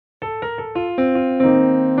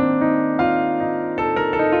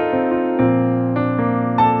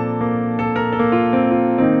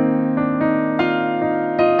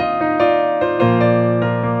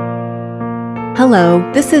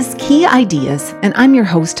Hello, this is Key Ideas, and I'm your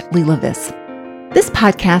host, Leela Viss. This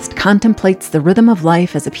podcast contemplates the rhythm of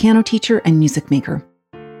life as a piano teacher and music maker.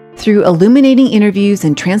 Through illuminating interviews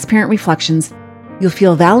and transparent reflections, you'll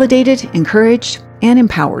feel validated, encouraged, and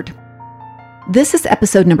empowered. This is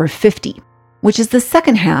episode number 50, which is the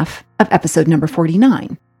second half of episode number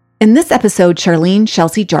 49. In this episode, Charlene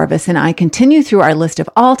Chelsea Jarvis and I continue through our list of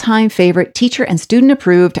all-time favorite teacher and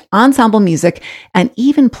student-approved ensemble music and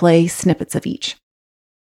even play snippets of each.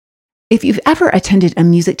 If you've ever attended a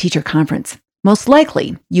music teacher conference, most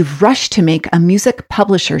likely you've rushed to make a music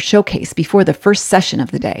publisher showcase before the first session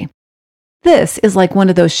of the day. This is like one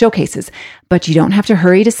of those showcases, but you don't have to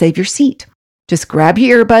hurry to save your seat. Just grab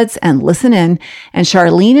your earbuds and listen in, and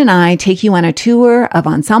Charlene and I take you on a tour of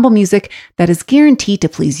ensemble music that is guaranteed to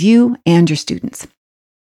please you and your students.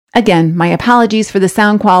 Again, my apologies for the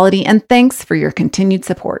sound quality, and thanks for your continued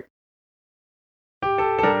support.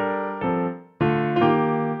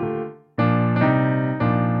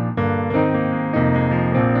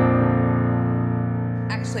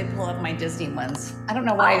 Actually pull up my Disney ones. I don't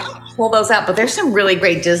know why I pull those out, but there's some really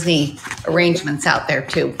great Disney arrangements out there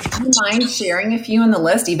too. Do you mind sharing a few on the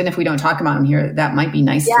list, even if we don't talk about them here? That might be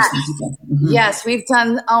nice for some people. Mm-hmm. Yes, we've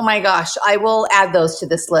done, oh my gosh, I will add those to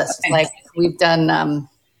this list. Okay. Like we've done,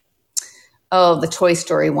 the Toy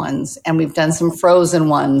Story ones, and we've done some Frozen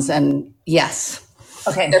ones, and yes.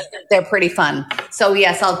 Okay. They're pretty fun. So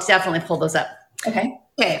yes, I'll definitely pull those up. Okay.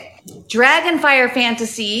 Dragonfire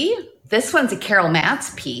Fantasy. This one's a Carol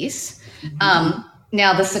Matz piece. Mm-hmm.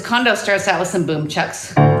 Now the secondo starts out with some boom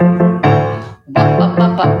chucks.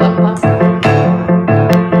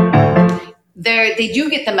 They do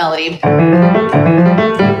get the melody,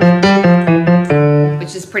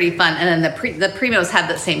 which is pretty fun. And then the primos have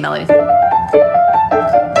that same melody.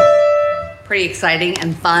 Pretty exciting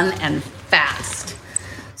and fun and fast.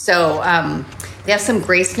 So they have some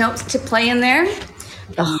grace notes to play in there.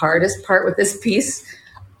 The hardest part with this piece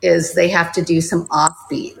is they have to do some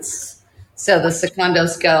offbeats. So the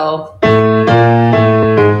secondos go,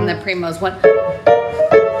 and the primos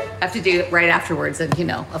have to do it right afterwards. And,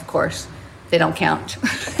 of course, they don't count.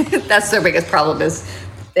 That's their biggest problem, is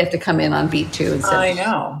they have to come in on beat two. I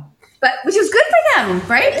know. But which is good for them,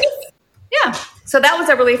 right? Yeah. So that was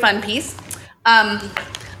a really fun piece.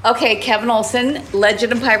 Kevin Olson,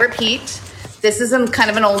 Legend of Pirate Pete. This is kind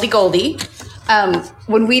of an oldie goldie.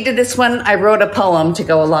 When we did this one, I wrote a poem to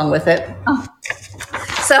go along with it. Oh.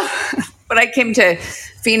 So when I came to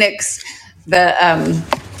Phoenix,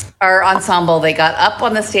 our ensemble, they got up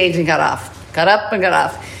on the stage and got off, got up and got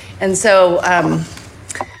off. And so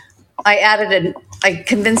I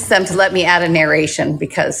convinced them to let me add a narration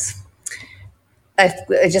because I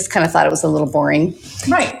just kind of thought it was a little boring.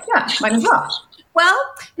 Right, yeah, might as well. Well,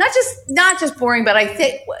 not just boring, but I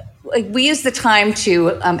think we use the time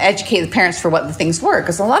to educate the parents for what the things were,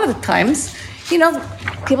 because a lot of the times,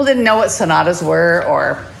 people didn't know what sonatas were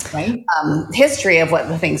or history of what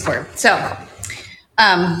the things were. So, do you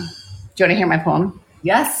want to hear my poem?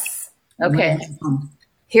 Yes. Okay.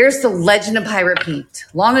 Here's the Legend of Pirate Pete.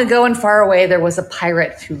 Long ago and far away, there was a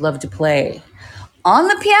pirate who loved to play. On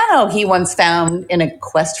the piano he once found in a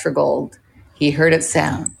quest for gold. He heard it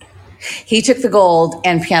sound. He took the gold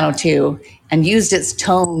and piano too, and used its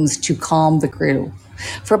tones to calm the crew.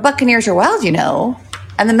 For buccaneers are wild,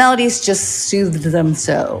 and the melodies just soothed them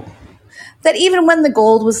so that even when the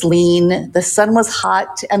gold was lean, the sun was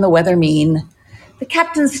hot, and the weather mean, the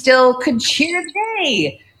captain still could cheer the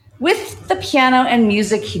day with the piano and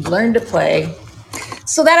music he'd learned to play.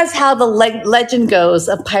 So that is how the legend goes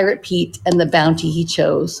of Pirate Pete and the bounty he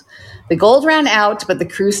chose. The gold ran out, but the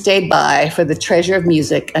crew stayed by for the treasure of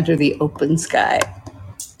music under the open sky.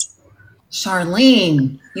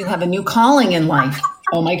 Charlene, you have a new calling in life.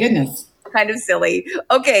 Oh my goodness. Kind of silly.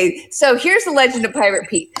 Okay, so here's the Legend of Pirate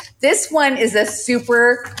Pete. This one is a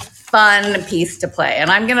super fun piece to play, and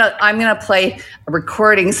I'm gonna play a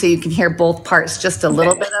recording so you can hear both parts, just a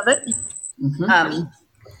little bit of it. Mm-hmm.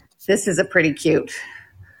 This is a pretty cute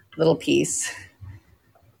little piece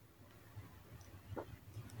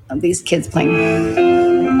of these kids playing.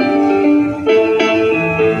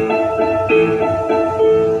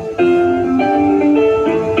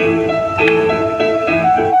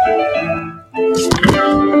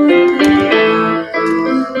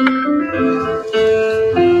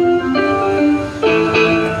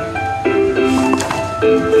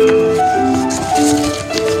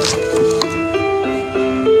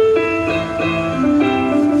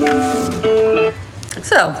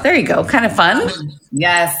 So there you go. Kind of fun.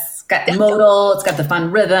 Yes. It's got the modal. It's got the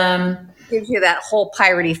fun rhythm. Gives you that whole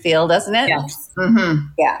piratey feel, doesn't it? Yes. Mm-hmm.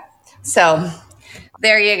 Yeah. So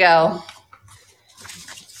there you go.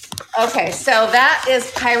 Okay, so that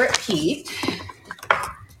is Pirate Pete.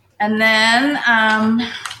 And then,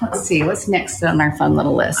 let's see, what's next on our fun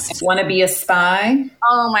little list? Want to be a spy?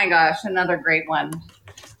 Oh my gosh, another great one.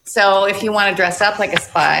 So if you want to dress up like a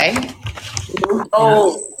spy.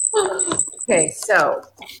 Oh, okay, so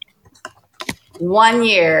 1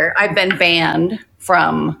 year I've been banned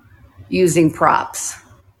from using props.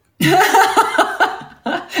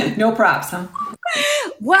 No props, huh?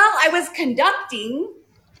 Well, I was conducting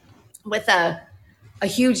with a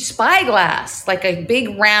huge spyglass, like a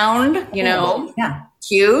big round, Yeah.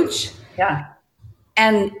 huge. Yeah.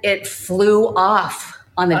 And it flew off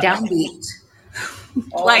on the downbeat.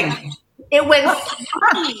 Oh. Like it went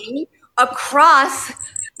flying across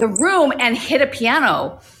the room and hit a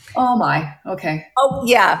piano. Oh my. Okay. Oh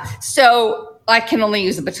yeah. So I can only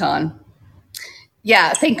use a baton.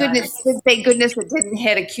 Yeah. Thank goodness it didn't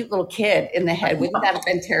hit a cute little kid in the head. Wouldn't that have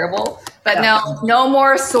been terrible? But no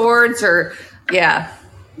more swords or yeah.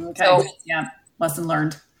 Okay. So, yeah. Lesson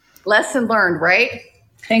learned. Lesson learned, right?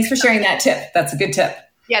 Thanks for sharing that tip. That's a good tip.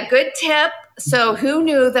 Yeah, good tip. So who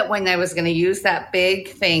knew that when I was going to use that big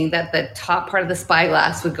thing that the top part of the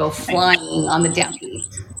spyglass would go flying on the downbeat?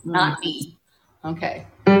 Not me. Okay.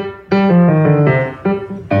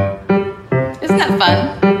 Isn't that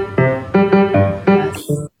fun?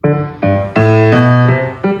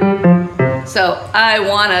 So I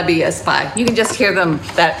want to be a spy. You can just hear them.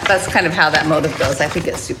 That's kind of how that motive goes. I think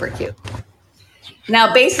it's super cute.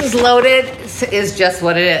 Now, bases loaded is just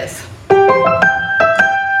what it is.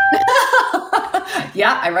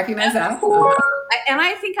 Yeah, I recognize that. And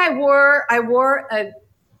I think I wore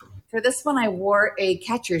for this one, I wore a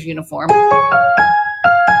catcher's uniform.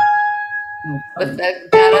 With the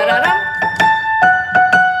da-da-da-da.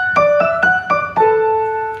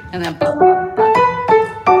 And then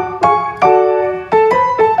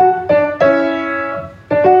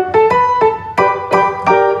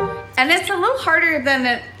and it's a little harder than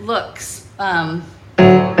it looks.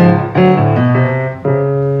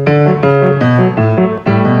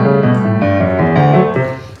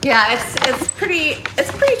 Yeah, it's pretty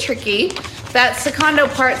tricky. That secondo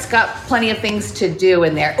part's got plenty of things to do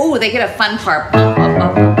in there. Oh, they get a fun part.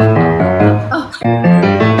 Oh.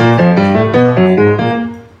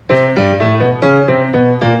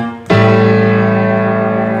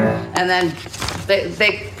 And then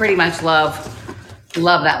they pretty much love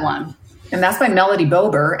that one. And that's by Melody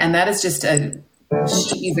Bober, and that is just a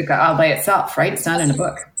sheet music all by itself, right? It's not in a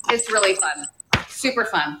book. It's really fun. Super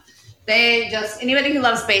fun. Anybody who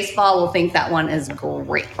loves baseball will think that one is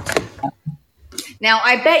great. Now,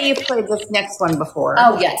 I bet you've played this next one before.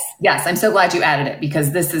 Oh, yes. Yes. I'm so glad you added it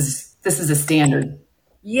because this is a standard.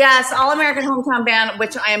 Yes, All American Hometown Band,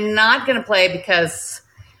 which I am not going to play because,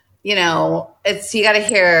 you got to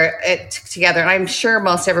hear it together. And I'm sure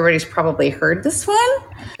most everybody's probably heard this one.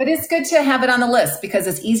 But it's good to have it on the list because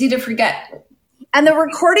it's easy to forget. And the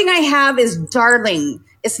recording I have is darling.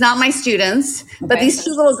 It's not my students, but these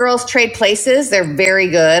two little girls trade places. They're very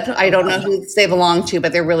good. I don't know who they belong to,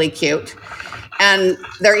 but they're really cute. And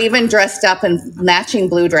they're even dressed up in matching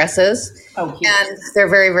blue dresses. Oh, cute. And they're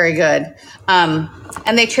very, very good. And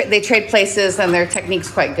they trade places, and their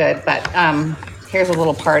technique's quite good. But here's a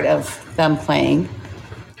little part of them playing.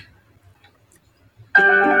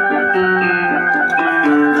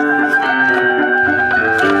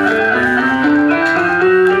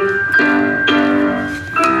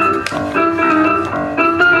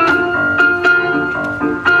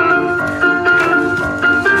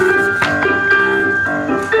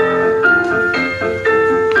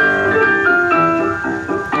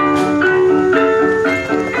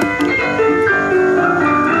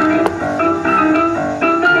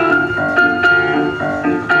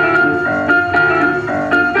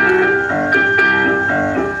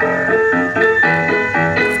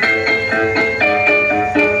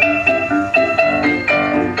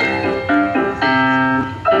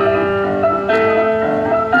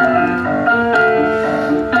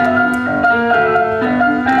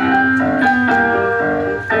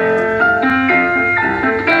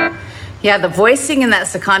 Yeah, the voicing in that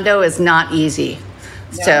secondo is not easy.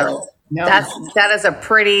 No. That is a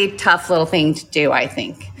pretty tough little thing to do, I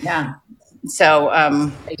think. Yeah. So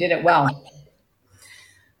they did it well.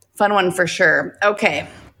 Fun one for sure. Okay.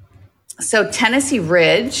 So Tennessee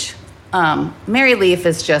Ridge, Mary Leaf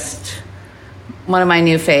is just one of my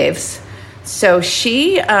new faves. So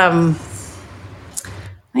she, I'd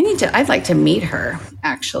like to meet her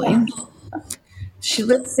actually. She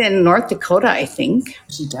lives in North Dakota, I think.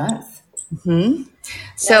 She does. Mm-hmm.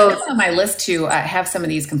 So it's on my list to have some of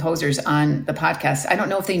these composers on the podcast. I don't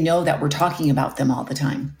know if they know that we're talking about them all the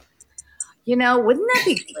time. Wouldn't that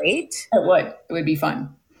be great? It would. It would be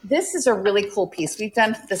fun. This is a really cool piece. We've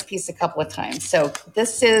done this piece a couple of times. So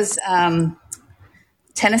this is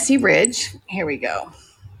Tennessee Ridge. Here we go.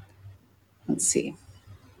 Let's see.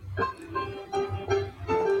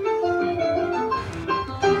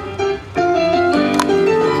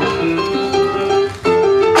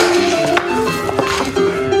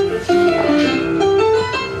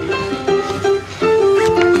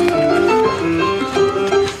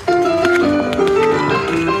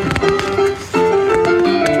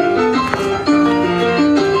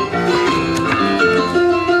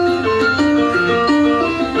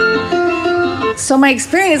 So my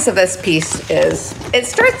experience of this piece is it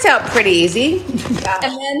starts out pretty easy. Yeah.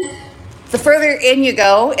 And then the further in you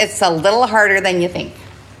go, it's a little harder than you think.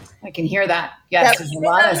 I can hear that. Yes, there's a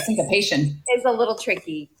lot of syncopation. It's a little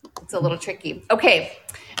tricky. Okay.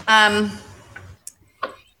 The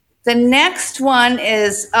next one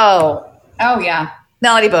is, yeah.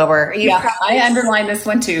 Melody Bober. I underlined this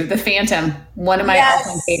one too. The Phantom, one of my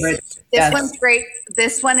all-time favorites. This one's great.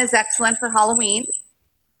 This one is excellent for Halloween.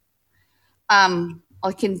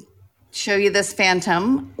 I can show you this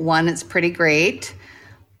Phantom one. It's pretty great.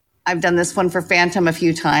 I've done this one for Phantom a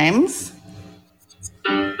few times.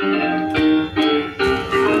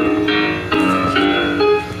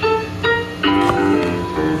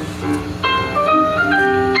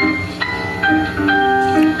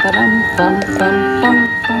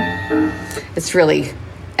 It's really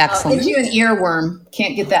excellent. Gives you an earworm.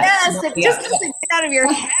 Can't get that. Yes, it just doesn't get out of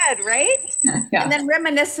your head, right? Yeah. And then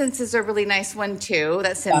Reminiscence is a really nice one too.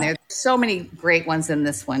 That's in there. So many great ones in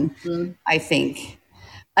this one, I think.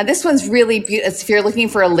 This one's really beautiful. If you're looking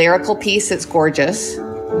for a lyrical piece, it's gorgeous.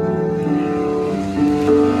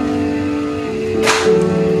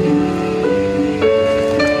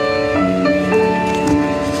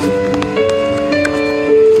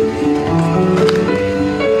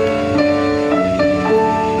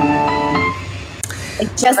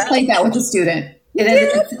 Just played that with a student.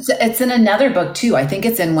 It's in another book too. I think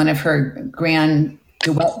it's in one of her grand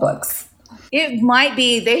duet books. It might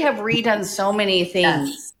be. They have redone so many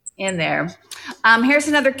things in there. Here's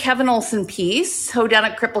another Kevin Olson piece, Hoedown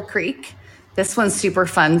at Cripple Creek. This one's super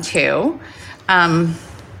fun too.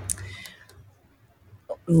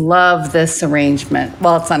 Love this arrangement.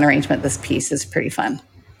 Well, it's not an arrangement. This piece is pretty fun.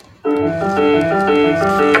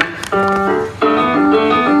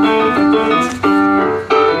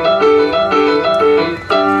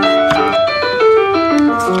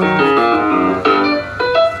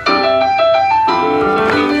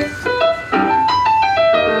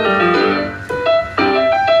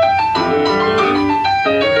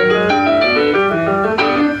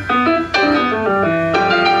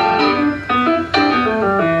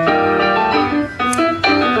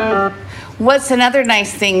 What's another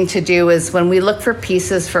nice thing to do is when we look for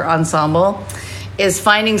pieces for ensemble is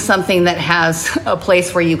finding something that has a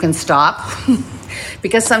place where you can stop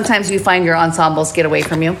because sometimes you find your ensembles get away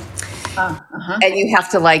from you and you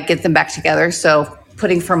have to get them back together. So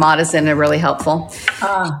putting fermatas in are really helpful.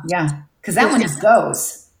 Yeah, because that one just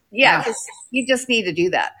goes. Yeah, you just need to do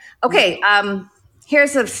that. Okay,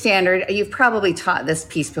 here's a standard. You've probably taught this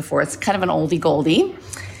piece before. It's kind of an oldie goldie.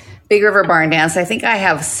 Big River Barn Dance. I think I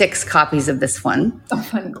have 6 copies of this one. Oh,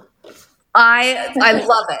 fun. I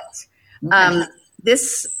love it. Okay.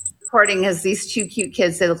 This recording has these 2 cute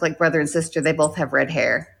kids. They look like brother and sister. They both have red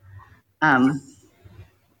hair. Let's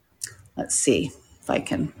see if I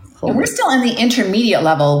can pull. And we're still in the intermediate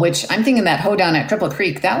level, which I'm thinking that Hoedown at Cripple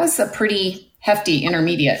Creek, that was a pretty hefty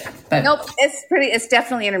intermediate. But nope, it's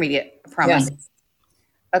definitely intermediate, I promise.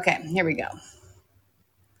 Yeah. Okay, here we go.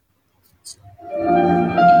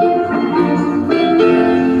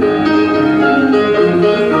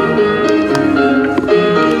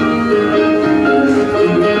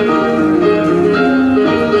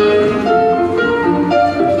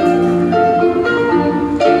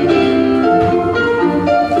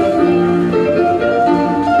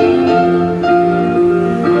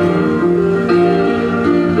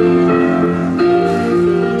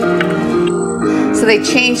 So they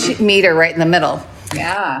changed meter right in the middle.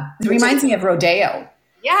 Yeah. It reminds me of Rodeo.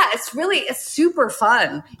 Yeah, it's super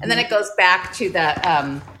fun. And then it goes back to that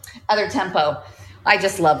other tempo. I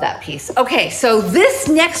just love that piece. Okay, so this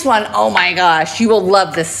next one, oh my gosh, you will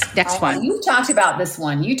love this next one. You talked about this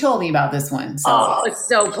one. You told me about this one. So. Oh, it's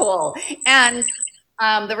so cool. And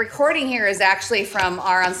the recording here is actually from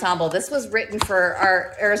our ensemble. This was written for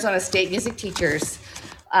our Arizona State music teachers.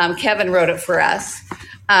 Kevin wrote it for us.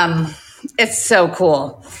 It's so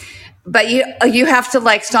cool. But you have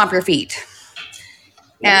to stomp your feet.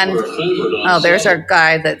 And there's our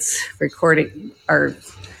guy that's recording our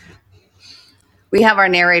We have our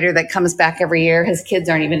narrator that comes back every year. His kids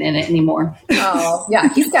aren't even in it anymore. Oh,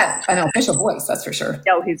 yeah. He's got an official voice, that's for sure.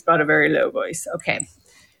 Oh, he's got a very low voice. Okay.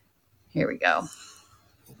 Here we go.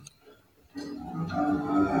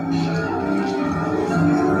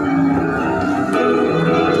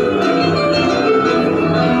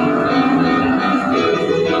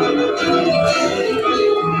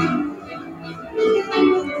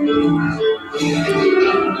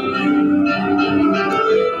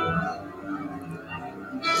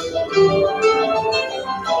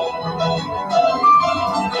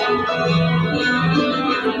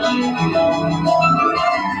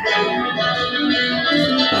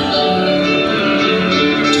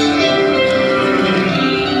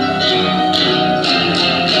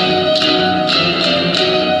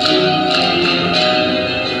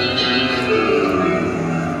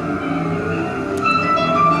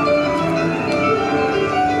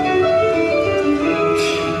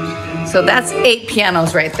 So that's 8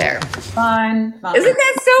 pianos right there. Fun. Isn't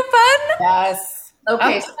that so fun? Yes.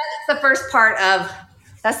 Okay, so that's the first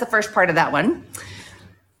part of that one.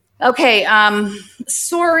 Okay,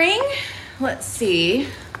 soaring. Let's see.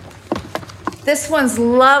 This one's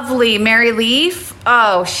lovely, Mary Leaf.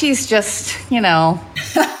 Oh, she's just,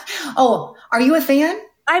 Oh, are you a fan?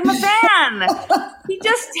 I'm a fan. He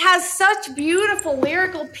just has such beautiful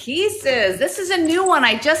lyrical pieces. This is a new one.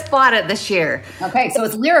 I just bought it this year. Okay, so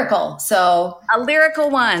it's lyrical. So a lyrical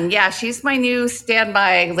one. Yeah, she's my new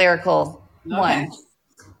standby lyrical one.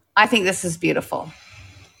 I think this is beautiful.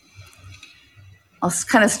 I'll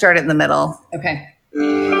kind of start it in the middle. Okay.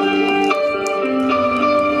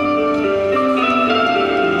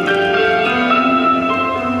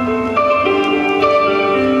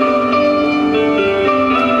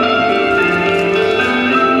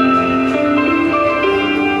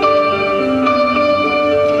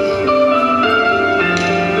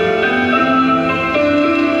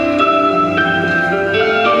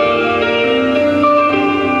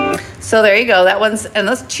 So there you go. That one's, and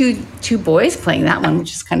those two boys playing that one,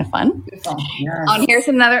 which is kind of fun. Beautiful. Yes. And here's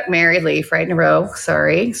another Mary Leaf right in a row.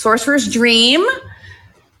 Sorry. Sorcerer's Dream.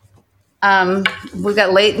 We've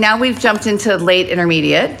got late. Now we've jumped into late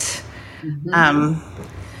intermediate. Mm-hmm.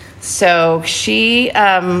 So she,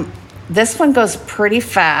 this one goes pretty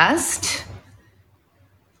fast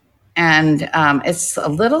and, it's a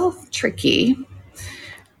little tricky.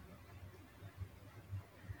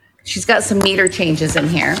 She's got some meter changes in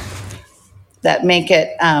here that make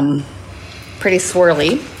it pretty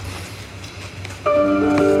swirly.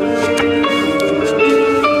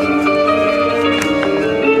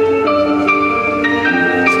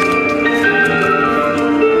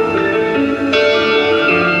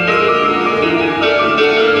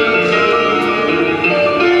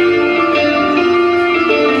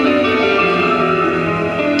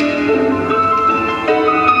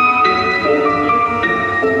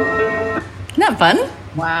 Isn't that fun?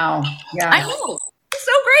 Wow. Yeah. I know. It's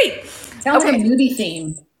so great. Sounds like a moody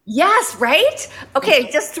theme. Yes, right?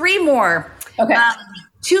 Okay, just 3 more. Okay.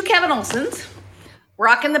 2 Kevin Olsons.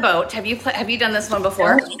 Rockin' the Boat. Have you done this one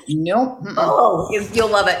before? Nope. Oh, you'll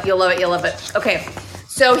love it. You'll love it. You'll love it. Okay.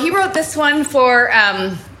 So he wrote this one for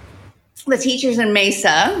the teachers in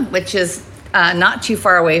Mesa, which is not too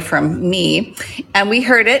far away from me. And we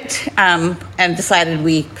heard it and decided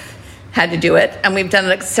we had to do it. And we've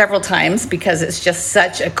done it several times because it's just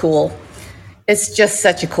such a cool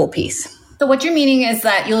piece. So what you're meaning is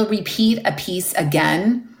that you'll repeat a piece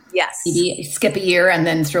again? Yes. Maybe skip a year and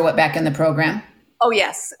then throw it back in the program? Oh,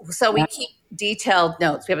 yes. So we keep detailed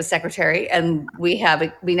notes. We have a secretary and we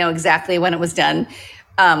know exactly when it was done.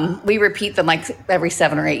 We repeat them like every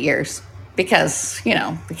 7 or 8 years because,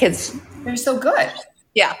 the kids. They're so good.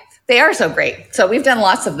 Yeah, they are so great. So we've done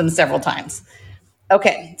lots of them several times.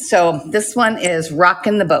 Okay, so this one is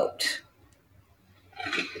Rockin' the Boat.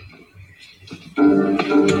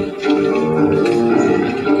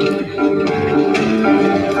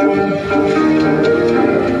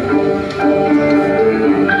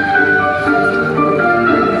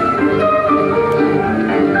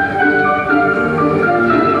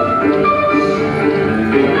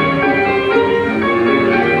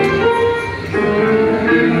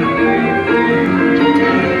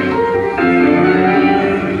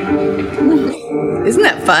 Isn't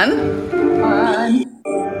that fun?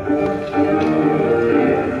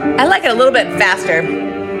 I like it a little bit faster,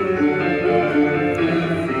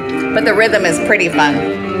 but the rhythm is pretty fun.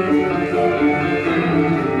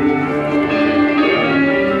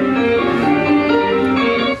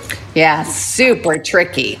 Yeah, super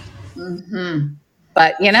tricky. Mm-hmm.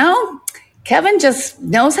 But, Kevin just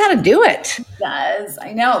knows how to do it. He does.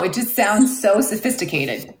 I know. It just sounds so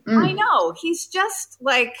sophisticated. I know. He's just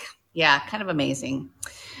like, kind of amazing.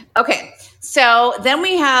 Okay. So then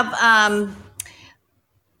we have,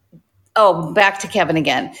 back to Kevin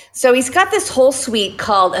again. So he's got this whole suite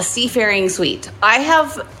called a Seafaring Suite. I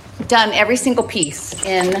have done every single piece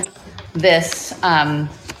in this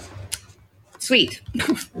suite.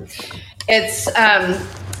 It's,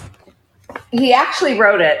 he actually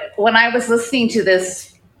wrote it. When I was listening to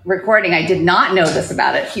this recording, I did not know this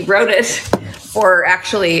about it. He wrote it for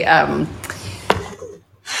actually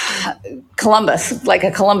Columbus, like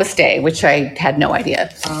a Columbus Day, which I had no idea.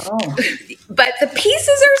 Oh. But the pieces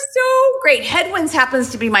are so great. Headwinds happens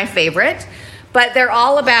to be my favorite, but they're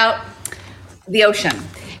all about the ocean.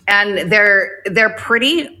 And they're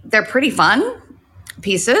pretty fun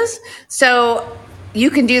pieces. So you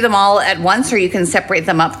can do them all at once or you can separate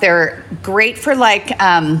them up. They're great for like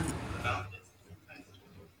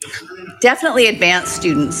definitely advanced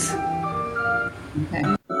students. Okay.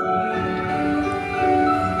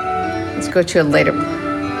 Let's go to a later.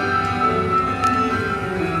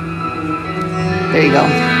 There you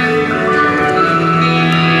go.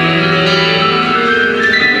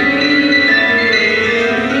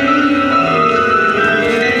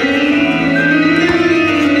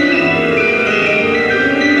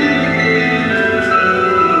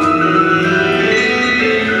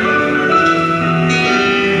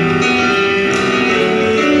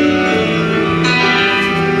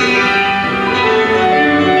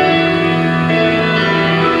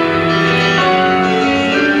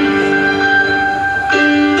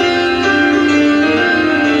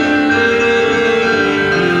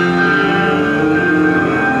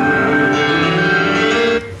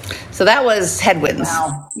 So that was Headwinds.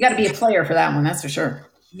 Wow. You got to be a player for that one. That's for sure.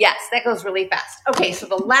 Yes, that goes really fast. Okay, so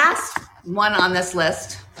the last one on this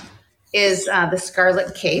list is The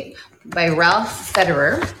Scarlet Cape by Ralph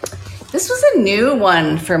Federer. This was a new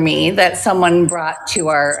one for me that someone brought to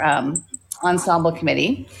our ensemble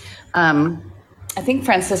committee. I think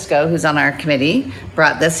Francisco, who's on our committee,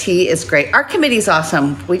 brought this. He is great. Our committee's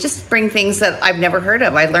awesome. We just bring things that I've never heard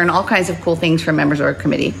of. I learn all kinds of cool things from members of our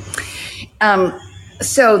committee.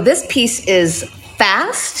 So this piece is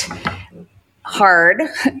fast, hard,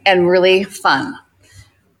 and really fun.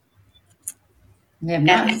 I have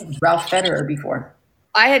not heard of Ralph Federer before.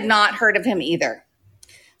 I had not heard of him either.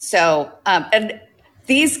 So, and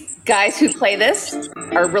these guys who play this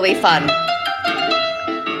are really fun.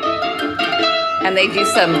 And they do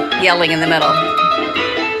some yelling in the middle.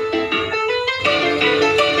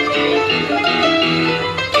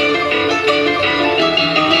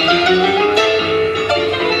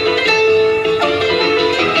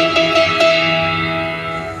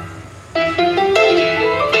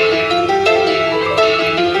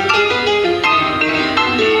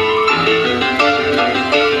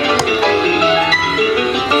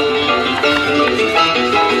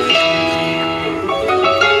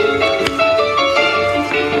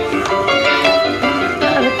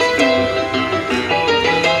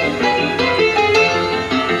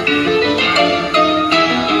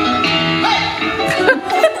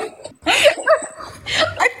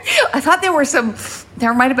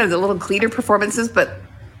 There might have been a little cleaner performances, but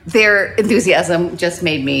their enthusiasm just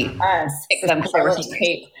made me pick them.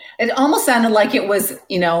 It almost sounded like it was,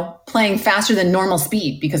 playing faster than normal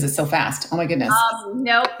speed because it's so fast. Oh my goodness.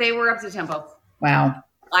 No, they were up to tempo. Wow.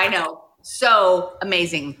 I know. So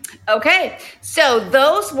amazing. Okay. So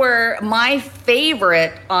those were my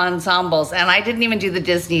favorite ensembles, and I didn't even do the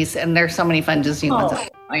Disneys, and there's so many fun Disney ones.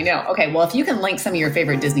 I know. Okay. Well, if you can link some of your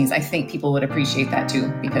favorite Disneys, I think people would appreciate that too,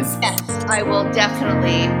 because yes, I will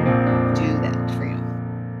definitely do that for you.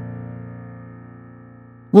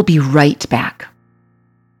 We'll be right back.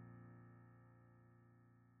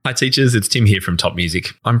 Hi teachers, it's Tim here from Top Music.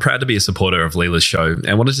 I'm proud to be a supporter of Leela's show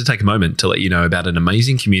and wanted to take a moment to let you know about an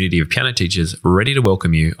amazing community of piano teachers ready to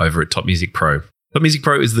welcome you over at Top Music Pro. Top Music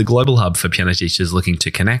Pro is the global hub for piano teachers looking to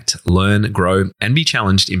connect, learn, grow, and be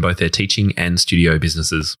challenged in both their teaching and studio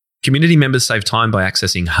businesses. Community members save time by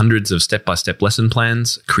accessing hundreds of step-by-step lesson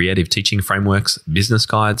plans, creative teaching frameworks, business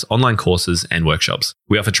guides, online courses, and workshops.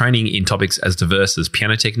 We offer training in topics as diverse as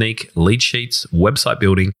piano technique, lead sheets, website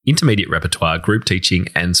building, intermediate repertoire, group teaching,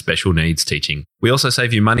 and special needs teaching. We also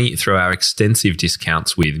save you money through our extensive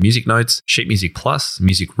discounts with Music Notes, Sheet Music Plus,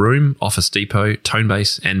 Music Room, Office Depot,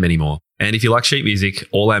 Tonebase, and many more. And if you like sheet music,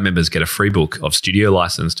 all our members get a free book of studio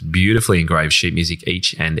licensed, beautifully engraved sheet music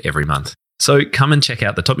each and every month. So come and check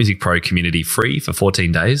out the Top Music Pro community free for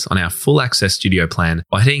 14 days on our full access studio plan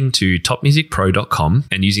by heading to topmusicpro.com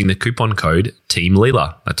and using the coupon code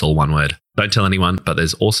TEAMLELA. That's all one word. Don't tell anyone, but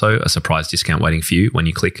there's also a surprise discount waiting for you when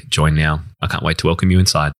you click join now. I can't wait to welcome you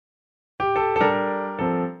inside.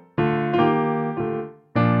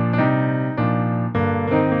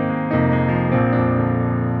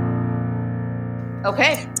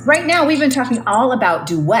 Okay. Right now, we've been talking all about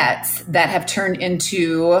duets that have turned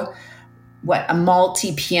into a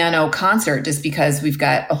multi-piano concert, just because we've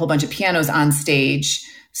got a whole bunch of pianos on stage.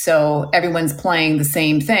 So everyone's playing the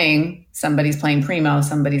same thing. Somebody's playing primo,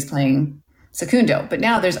 somebody's playing secundo. But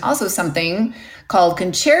now there's also something called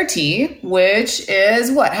concerti, which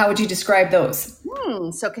is what? How would you describe those?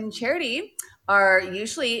 So concerti are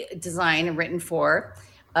usually designed and written for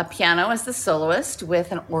a piano as the soloist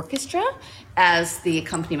with an orchestra as the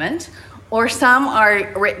accompaniment, or some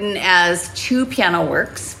are written as two piano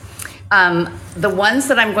works. The ones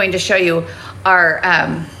that I'm going to show you are,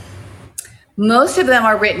 most of them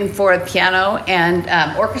are written for piano and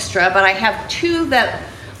orchestra, but I have two that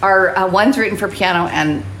are, one's written for piano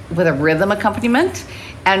and with a rhythm accompaniment,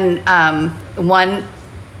 and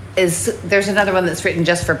there's another one that's written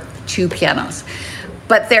just for two pianos.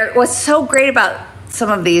 But what's so great about some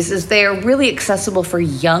of these is they are really accessible for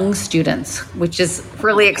young students, which is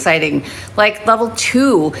really exciting, like level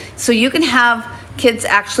 2. So you can have kids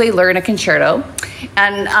actually learn a concerto.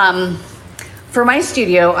 And for my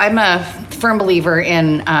studio, I'm a firm believer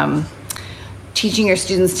in teaching your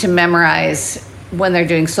students to memorize when they're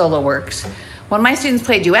doing solo works. When my students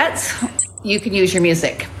play duets, you can use your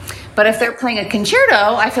music. But if they're playing a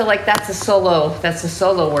concerto, I feel like that's a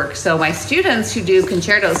solo work. So my students who do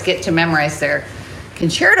concertos get to memorize their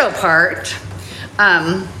concerto part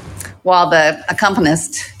while the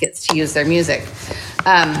accompanist gets to use their music.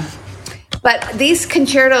 But these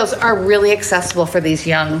concertos are really accessible for these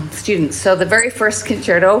young students. So the very first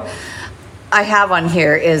concerto I have on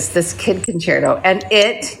here is this kid concerto, and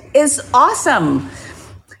it is awesome.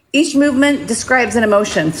 Each movement describes an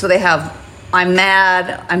emotion. So they have, I'm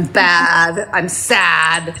mad, I'm bad, I'm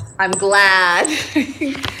sad, I'm glad.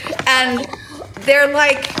 And they're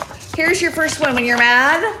like, here's your first one. When you're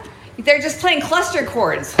mad, they're just playing cluster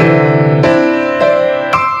chords.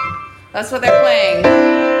 That's what they're playing.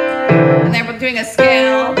 And they're doing a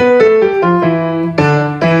scale.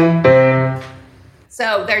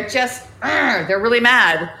 So they're just, they're really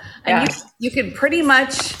mad. And you can pretty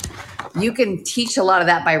much, you can teach a lot of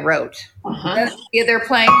that by rote. They're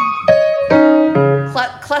playing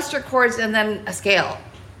cluster chords and then a scale.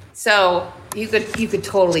 So you could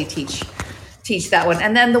totally teach that one.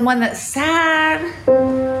 And then the one that's sad.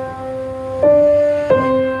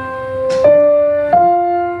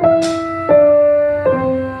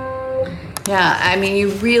 Yeah, I mean, you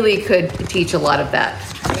really could teach a lot of that.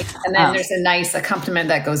 And then there's a nice accompaniment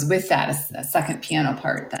that goes with that, a second piano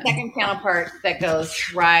part. Then. Second piano part that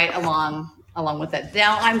goes right along with it.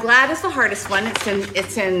 Now, I'm glad it's the hardest one.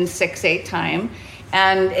 It's in 6/8 time,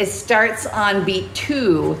 and it starts on beat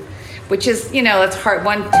 2, which is, it's hard.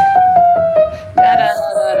 1, 2,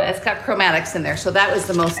 it's got chromatics in there, so that was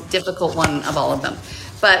the most difficult one of all of them.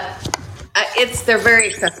 But they're very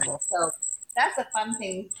accessible, so that's a fun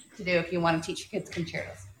thing to do if you want to teach your kids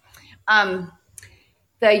concertos.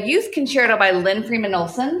 The Youth Concerto by Lynn Freeman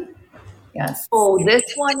Olson. Yes. Oh, this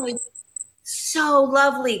one was so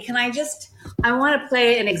lovely. I want to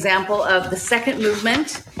play an example of the second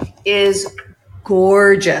movement is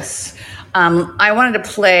gorgeous. I wanted to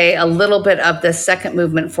play a little bit of the second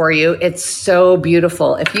movement for you. It's so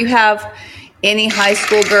beautiful. If you have any high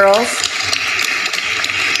school girls,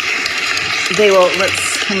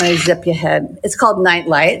 I'm going to zip your head. It's called Night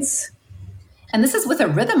Lights. And this is with a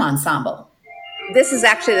rhythm ensemble. This is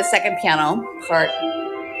actually the second piano part.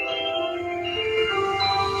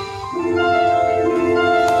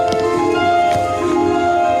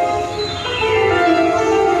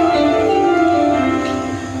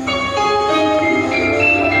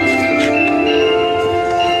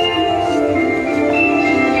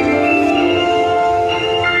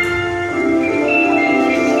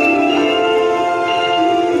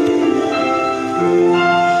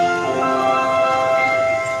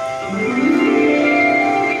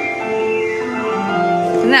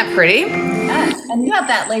 Isn't that pretty? Yes. And you have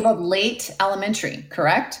that labeled late elementary,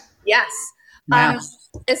 correct? Yes. Wow.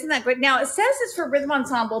 Isn't that great? Now, it says it's for rhythm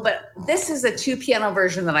ensemble, but this is a 2-piano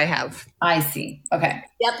version that I have. I see. Okay.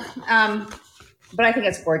 Yep. But I think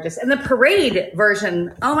it's gorgeous. And the parade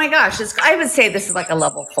version, oh my gosh, I would say this is like a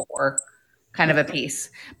level 4 kind of a piece.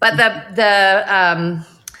 But the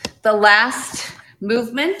last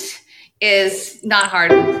movement is not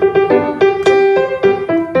hard.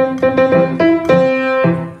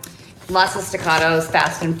 lots of staccatos,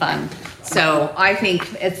 fast and fun. So I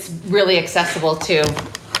think it's really accessible to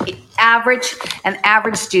an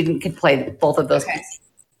average student can play both of those pieces.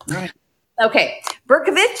 All right. Okay,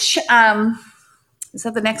 Berkovich. Is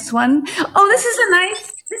that the next one? Oh, this is a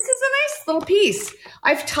nice little piece.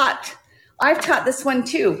 I've taught this one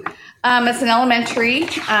too. It's an elementary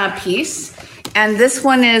piece, and this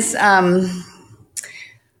one is the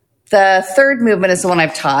third movement is the one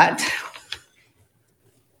I've taught.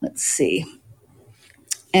 Let's see,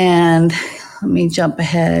 and let me jump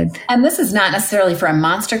ahead. And this is not necessarily for a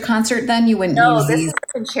monster concert. Then you wouldn't use this these. is a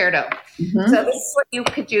concerto. Mm-hmm. So this is what you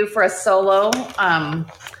could do for a solo. There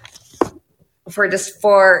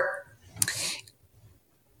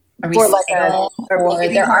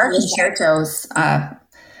are concertos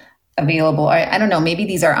available. I don't know. Maybe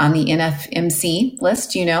these are on the NFMC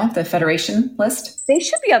list. The Federation list. They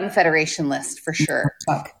should be on the Federation list for sure.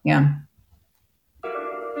 Yeah.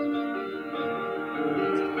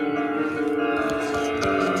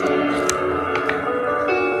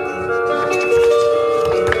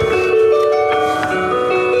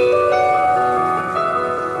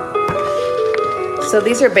 So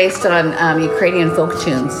these are based on Ukrainian folk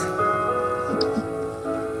tunes.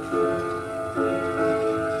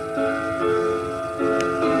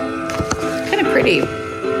 Kind of pretty.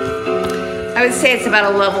 I would say it's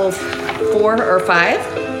about a level 4 or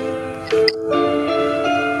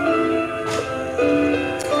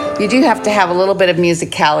 5. You do have to have a little bit of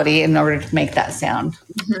musicality in order to make that sound.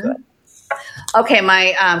 Mm-hmm. Okay,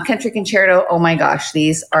 my country concerto. Oh my gosh,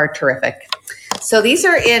 these are terrific. So these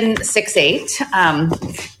are in 6/8.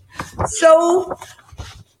 So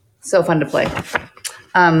fun to play.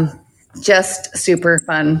 Just super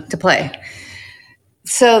fun to play.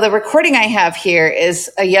 So the recording I have here is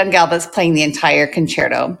a young gal that's playing the entire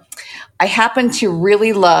concerto. I happen to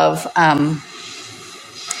really love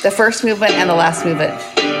the first movement and the last movement.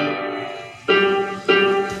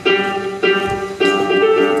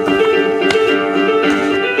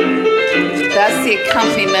 That's the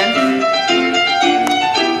accompaniment.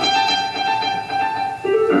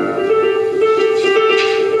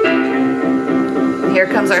 Here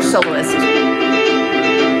comes our soloist.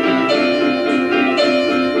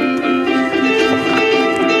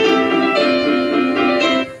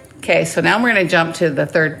 Okay, so now we're going to jump to the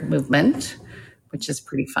third movement, which is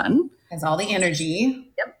pretty fun. Has all the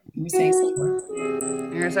energy. Yep. Let me say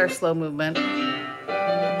something. Here's our slow movement.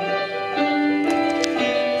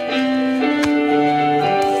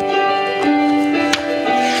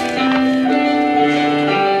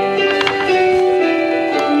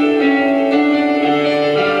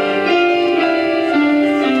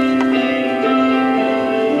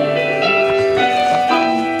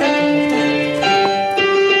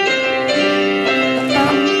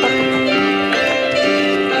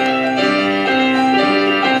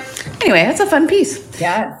 Anyway, that's a fun piece.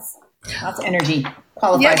 Yes. Lots of energy.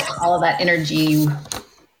 Qualifies for all of that energy.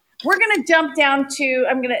 We're going to jump down to,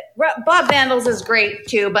 Bob Vandals is great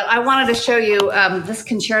too, but I wanted to show you this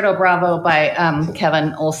Concerto Bravo by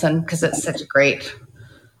Kevin Olson because it's such a great,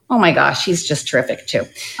 oh my gosh, he's just terrific too.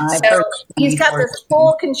 So he's got this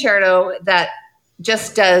full concerto that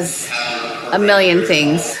just does a million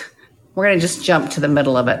things. We're going to just jump to the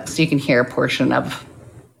middle of it so you can hear a portion of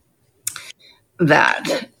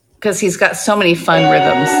that. Because he's got so many fun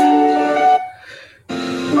rhythms.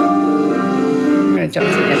 I'm going to jump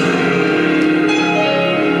to him.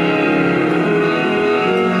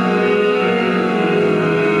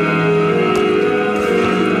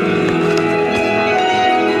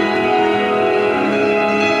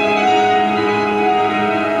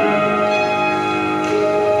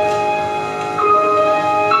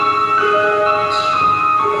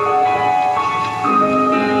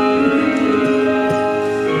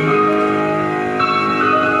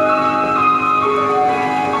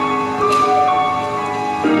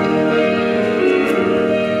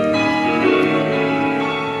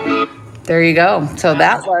 There you go. So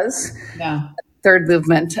that was third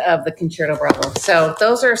movement of the Concerto Bravo. So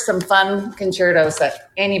those are some fun concertos that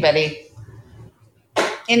any of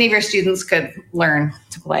your students could learn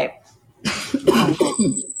to play.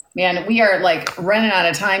 Man, we are like running out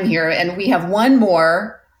of time here, and we have one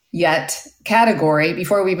more category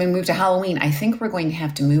before we even move to Halloween. I think we're going to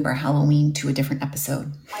have to move our Halloween to a different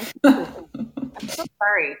episode. I'm so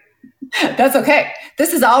sorry. That's okay.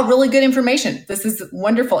 This is all really good information. This is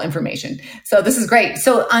wonderful information. So this is great.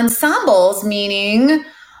 So ensembles meaning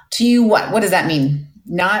to you what? What does that mean?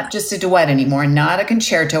 Not just a duet anymore, not a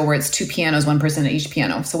concerto where it's two pianos, one person at each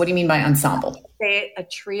piano. So what do you mean by ensemble? Say a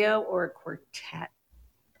trio or a quartet.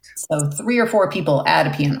 So 3 or 4 people at a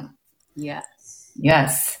piano. Yes.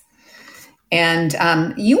 Yes. And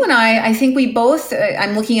you and I think we both,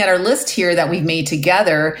 I'm looking at our list here that we've made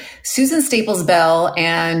together. Susan Staples Bell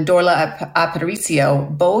and Dorla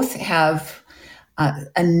Aparicio both have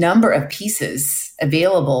a number of pieces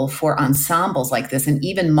available for ensembles like this, and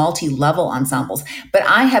even multi-level ensembles. But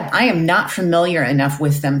I am not familiar enough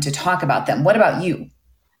with them to talk about them. What about you?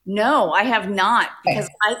 No, I have not, because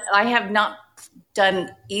I have not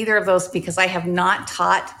done either of those, because I have not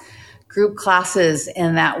taught group classes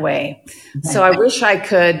in that way. So I wish I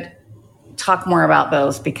could talk more about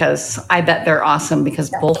those, because I bet they're awesome,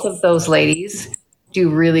 because both of those ladies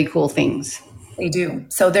do really cool things. They do.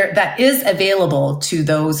 So that is available to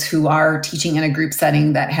those who are teaching in a group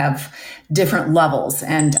setting that have different levels.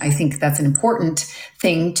 And I think that's an important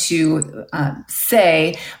thing to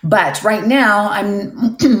say. But right now,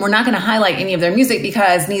 we're not going to highlight any of their music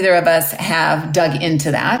because neither of us have dug into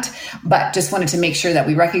that, but just wanted to make sure that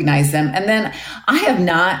we recognize them. And then I have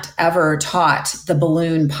not ever taught the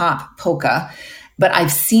balloon pop polka, but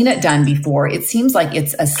I've seen it done before. It seems like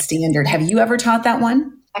it's a standard. Have you ever taught that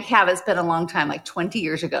one? I have. It's been a long time, like 20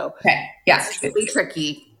 years ago. Okay. Yeah. It's really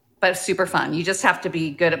tricky, but super fun. You just have to be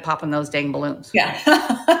good at popping those dang balloons. Yeah.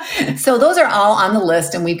 So those are all on the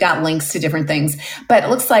list, and we've got links to different things. But it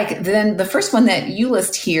looks like then the first one that you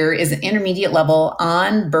list here is an intermediate level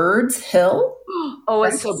on Birds Hill. Oh,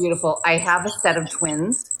 it's so beautiful. I have a set of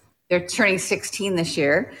twins. They're turning 16 this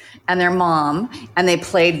year, and their mom, and they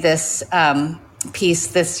played this piece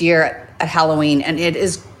this year at Halloween, and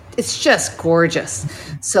it's just gorgeous.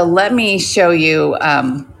 So let me show you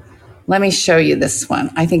this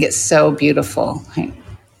one. I think it's so beautiful. If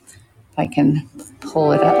I can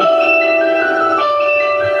pull it up.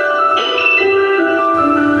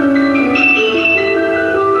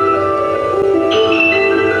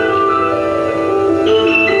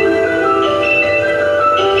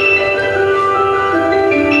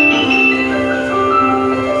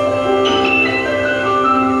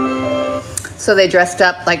 So they dressed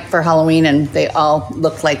up like for Halloween, and they all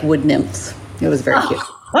looked like wood nymphs. It was very cute.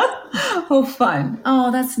 Oh, fun.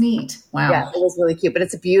 Oh, that's neat. Wow. Yeah, it was really cute, but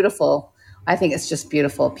I think it's just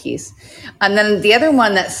beautiful piece. And then the other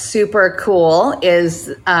one that's super cool is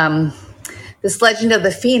this Legend of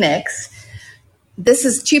the Phoenix. This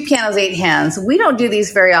is 2 pianos, 8 hands. We don't do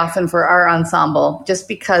these very often for our ensemble, just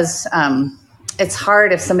because it's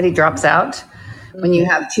hard if somebody drops out when you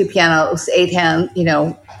have 2 pianos, 8 hands,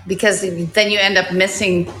 because then you end up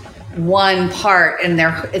missing one part, and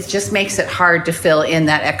it just makes it hard to fill in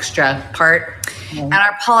that extra part. Mm-hmm. And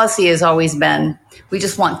our policy has always been, we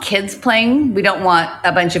just want kids playing. We don't want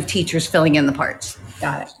a bunch of teachers filling in the parts.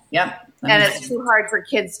 Got it. Yep. And it's too hard for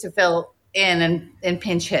kids to fill in and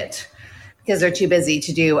pinch hit because they're too busy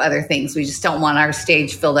to do other things. We just don't want our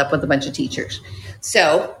stage filled up with a bunch of teachers.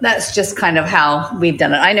 So that's just kind of how we've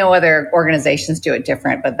done it. I know other organizations do it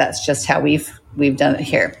different, but that's just how we've done it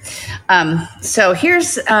here. So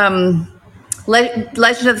here's Legend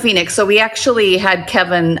of the Phoenix. So we actually had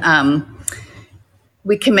Kevin,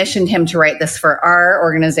 we commissioned him to write this for our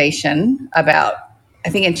organization about, I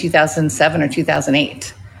think in 2007 or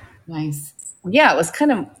 2008. Nice. Yeah, it was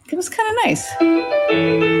kind of nice.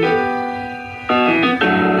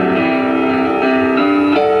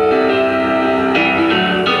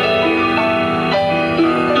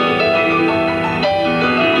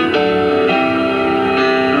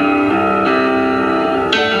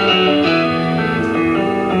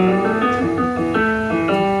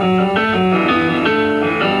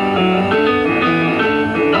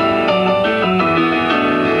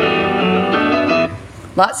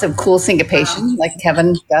 Lots of cool syncopation, like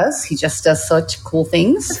Kevin does. He just does such cool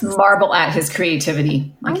things. Just marvel at his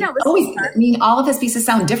creativity. I know. All of his pieces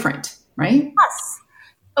sound different, right? Yes.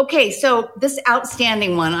 Okay, so this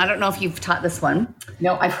outstanding one, I don't know if you've taught this one.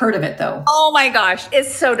 No, I've heard of it though. Oh my gosh,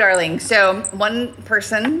 it's so darling. So one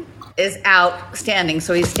person is outstanding,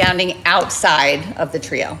 so he's standing outside of the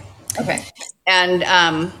trio. Okay.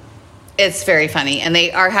 And it's very funny, and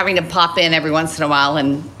they are having to pop in every once in a while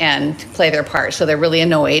and play their part. So they're really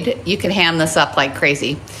annoyed. You can ham this up like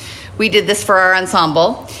crazy. We did this for our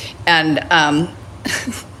ensemble, and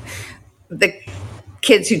the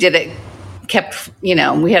kids who did it kept, we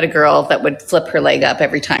had a girl that would flip her leg up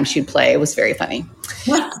every time she'd play. It was very funny.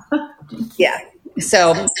 Yeah.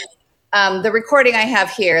 So the recording I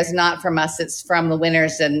have here is not from us. It's from the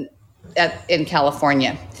winners in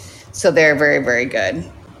California. So they're very, very good.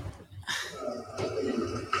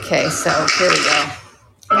 Okay, so here we go.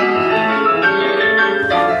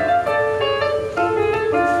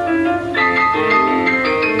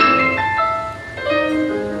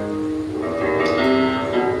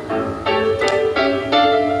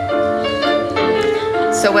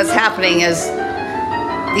 So what's happening is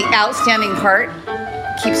the outstanding part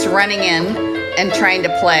keeps running in and trying to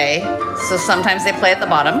play. So sometimes they play at the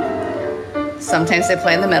bottom, sometimes they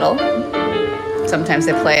play in the middle, sometimes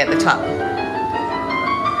they play at the top.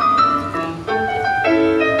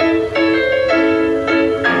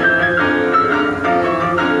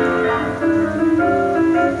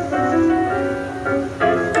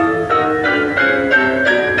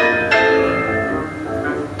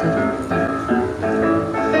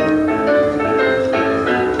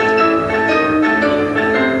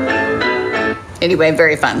 Anyway,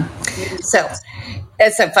 very fun. So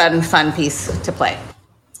it's a fun piece to play.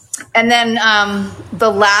 And then the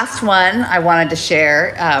last one I wanted to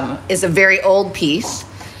share is a very old piece.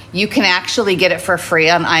 You can actually get it for free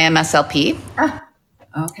on IMSLP.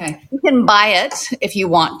 Okay. You can buy it if you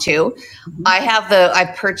want to.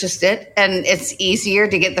 I purchased it, and it's easier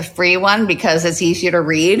to get the free one because it's easier to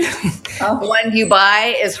read. The one you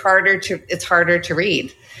buy is harder to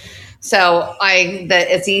read. So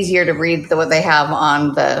it's easier to read what they have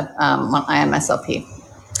on the on IMSLP,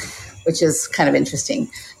 which is kind of interesting.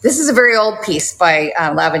 This is a very old piece by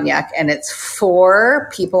Lavignac, and it's 4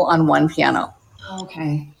 people on 1 piano.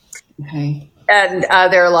 Okay. And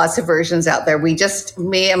there are lots of versions out there.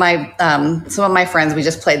 Me and my some of my friends, we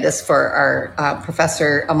just played this for our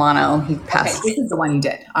Professor Amano. He passed. Okay, this is the one you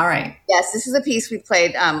did. All right. Yes, this is a piece we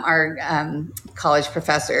played. Our college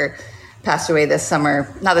professor passed away this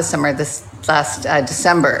last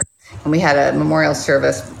December. And we had a memorial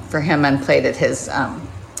service for him and played at his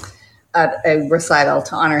at a recital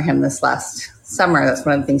to honor him this last summer. That's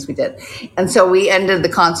one of the things we did. And so we ended the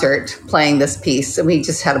concert playing this piece, and we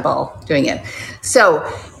just had a ball doing it. So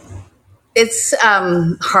it's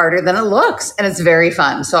harder than it looks, and it's very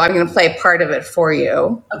fun. So I'm going to play part of it for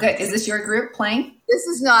you. Okay. Is this your group playing? This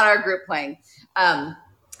is not our group playing.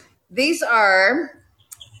 These are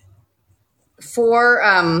 4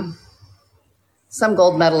 some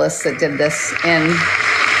gold medalists that did this in,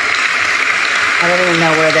 I don't even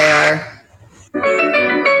know where they are.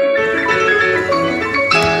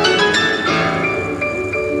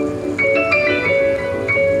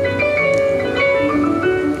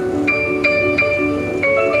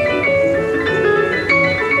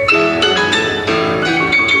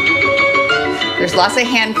 There's lots of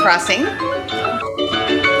hand crossing.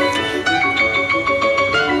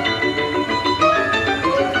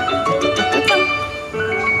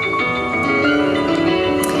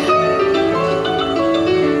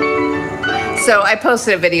 So I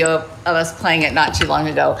posted a video of us playing it not too long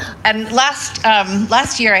ago. And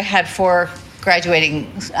last year I had 4 graduating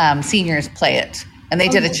seniors play it. And they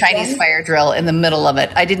did a Chinese fire drill in the middle of it.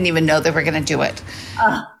 I didn't even know they were going to do it.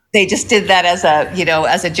 They just did that as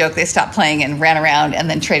a joke. They stopped playing and ran around and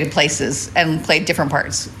then traded places and played different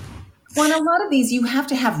parts. Well, in a lot of these, you have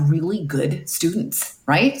to have really good students,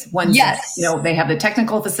 right? Yes. They have the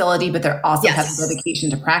technical facility, but they also have the dedication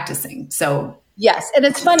to practicing. So yes, and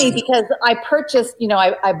it's funny because I purchased.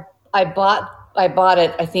 I bought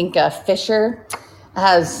it. I think Fisher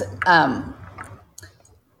has.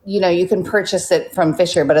 You can purchase it from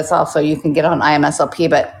Fisher, but it's also you can get it on IMSLP.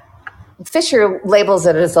 But Fisher labels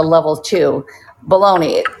it as a level 2.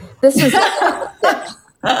 Baloney. This is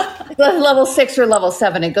level 6 or level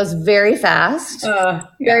 7. It goes very fast,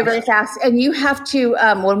 very fast. And you have to,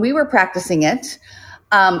 when we were practicing it,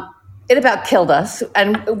 it about killed us.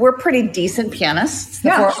 And we're pretty decent pianists.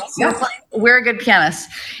 We're a good pianist.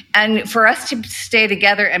 And for us to stay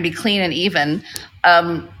together and be clean and even,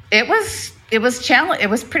 it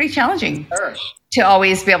was pretty challenging to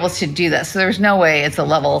always be able to do this. So there's no way it's a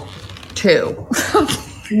level 2.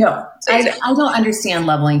 No, I don't understand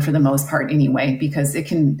leveling for the most part anyway, because it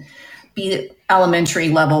can be elementary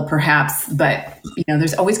level perhaps, but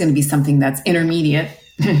there's always going to be something that's intermediate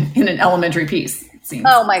in an elementary piece, it seems.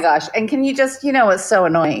 Oh my gosh. And can you just, what's so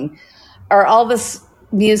annoying are all this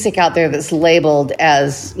music out there that's labeled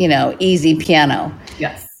as, easy piano.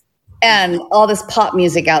 Yes. And all this pop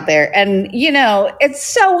music out there. And, it's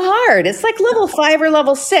so hard. It's like level 5 or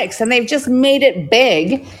level 6, and they've just made it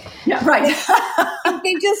big. Yeah, right.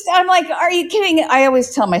 I'm like, are you kidding? I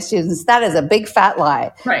always tell my students that is a big fat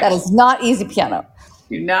lie. Right. That is not easy piano.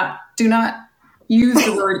 Do not use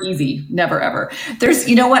the word easy. Never, ever. There's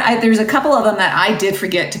a couple of them that I did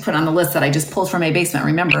forget to put on the list that I just pulled from my basement.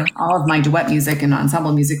 Remember, all of my duet music and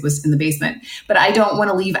ensemble music was in the basement, but I don't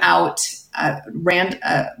want to leave out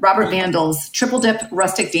Robert Vandel's Triple Dip,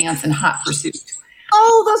 Rustic Dance, and Hot Pursuit.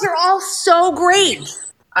 Oh, those are all so great.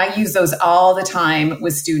 I use those all the time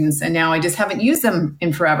with students, and now I just haven't used them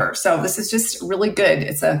in forever. So this is just really good.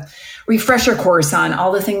 It's a refresher course on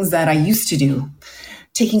all the things that I used to do.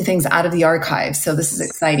 taking things out of the archives. So this is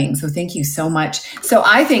exciting. So thank you so much. So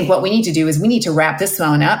I think what we need to do is we need to wrap this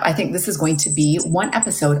one up. I think this is going to be one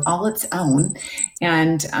episode all its own.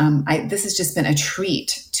 And this has just been a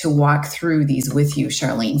treat to walk through these with you,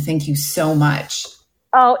 Charlene. Thank you so much.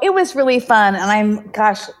 Oh, it was really fun. And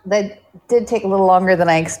that did take a little longer than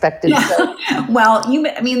I expected. Yeah. So. Well,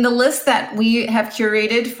 the list that we have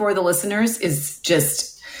curated for the listeners is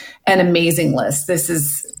just an amazing list. This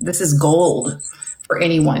is gold for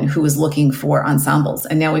anyone who is looking for ensembles.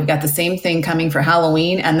 And now we've got the same thing coming for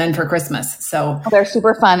Halloween and then for Christmas. So they're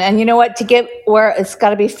super fun. And you know what? To get where it's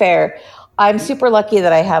got to be fair, I'm super lucky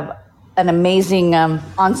that I have an amazing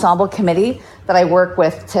ensemble committee that I work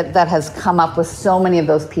with that has come up with so many of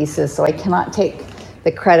those pieces. So I cannot take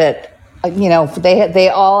the credit. They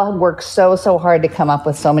all work so hard to come up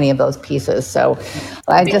with so many of those pieces. So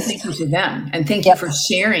thank you to them, and thank you for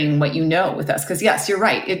sharing what you know with us. Because yes, you're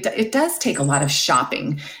right. It does take a lot of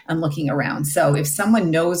shopping and looking around. So if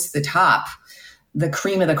someone knows the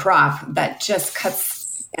cream of the crop, that just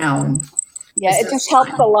cuts down. Yeah, it just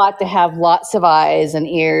helps a lot to have lots of eyes and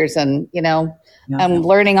ears, and and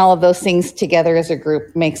learning all of those things together as a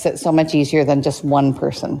group makes it so much easier than just one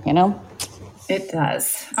person. It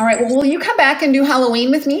does. All right. Well, will you come back and do Halloween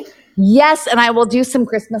with me? Yes, and I will do some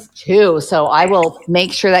Christmas too. So I will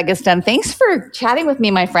make sure that gets done. Thanks for chatting with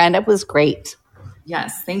me, my friend. It was great.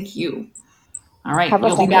 Yes, thank you. All right.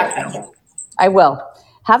 You'll be back. I will.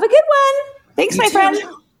 Have a good one. Thanks, my friend.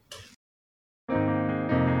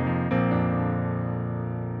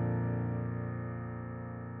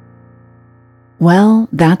 Well,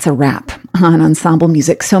 that's a wrap on Ensemble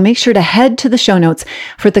Music, so make sure to head to the show notes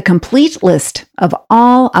for the complete list of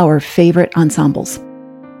all our favorite ensembles.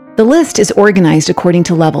 The list is organized according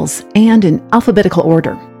to levels and in alphabetical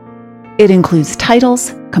order. It includes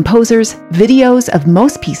titles, composers, videos of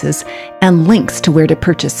most pieces, and links to where to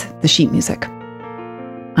purchase the sheet music.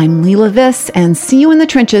 I'm Leela Viss, and see you in the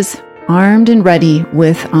trenches, armed and ready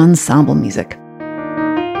with Ensemble Music.